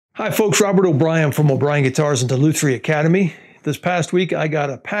Hi folks, Robert O'Brien from O'Brien Guitars and the Luthier Academy. This past week I got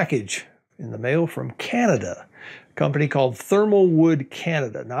a package in the mail from Canada, a company called Thermalwood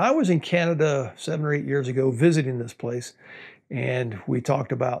Canada. Now I was in Canada 7 or 8 years ago visiting this place, and we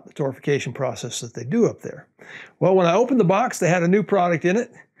talked about the torrefication process that they do up there. Well, when I opened the box, they had a new product in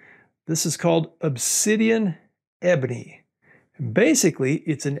it. This is called Obsidian Ebony. Basically,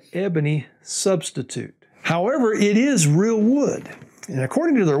 it's an ebony substitute. However, it is real wood. And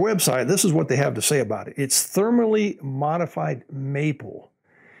according to their website, this is what they have to say about it. It's thermally modified maple.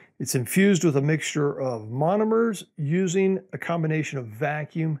 It's infused with a mixture of monomers using a combination of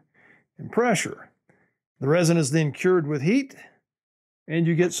vacuum and pressure. The resin is then cured with heat, and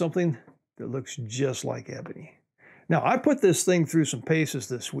you get something that looks just like ebony. Now, I put this thing through some paces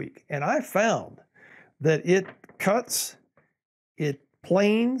this week, and I found that it cuts, it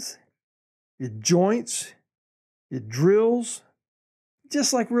planes, it joints, it drills,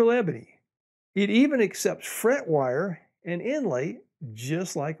 just like real ebony. It even accepts fret wire and inlay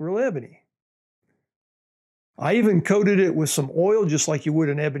just like real ebony. I even coated it with some oil just like you would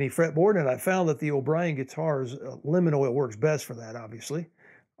an ebony fretboard, and I found that the O'Brien guitars lemon oil works best for that, obviously.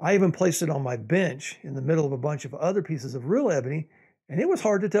 I even placed it on my bench in the middle of a bunch of other pieces of real ebony, and it was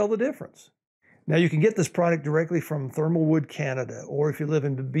hard to tell the difference. Now, you can get this product directly from Thermalwood Canada, or if you live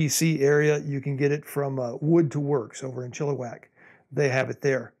in the BC area, you can get it from Wood to Works over in Chilliwack. They have it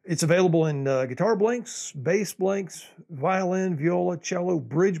there. It's available in guitar blanks, bass blanks, violin, viola, cello,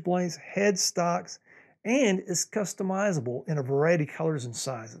 bridge blanks, headstocks, and is customizable in a variety of colors and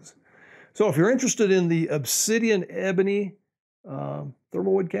sizes. So if you're interested in the Obsidian Ebony,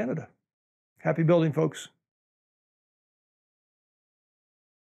 Thermalwood Canada. Happy building, folks.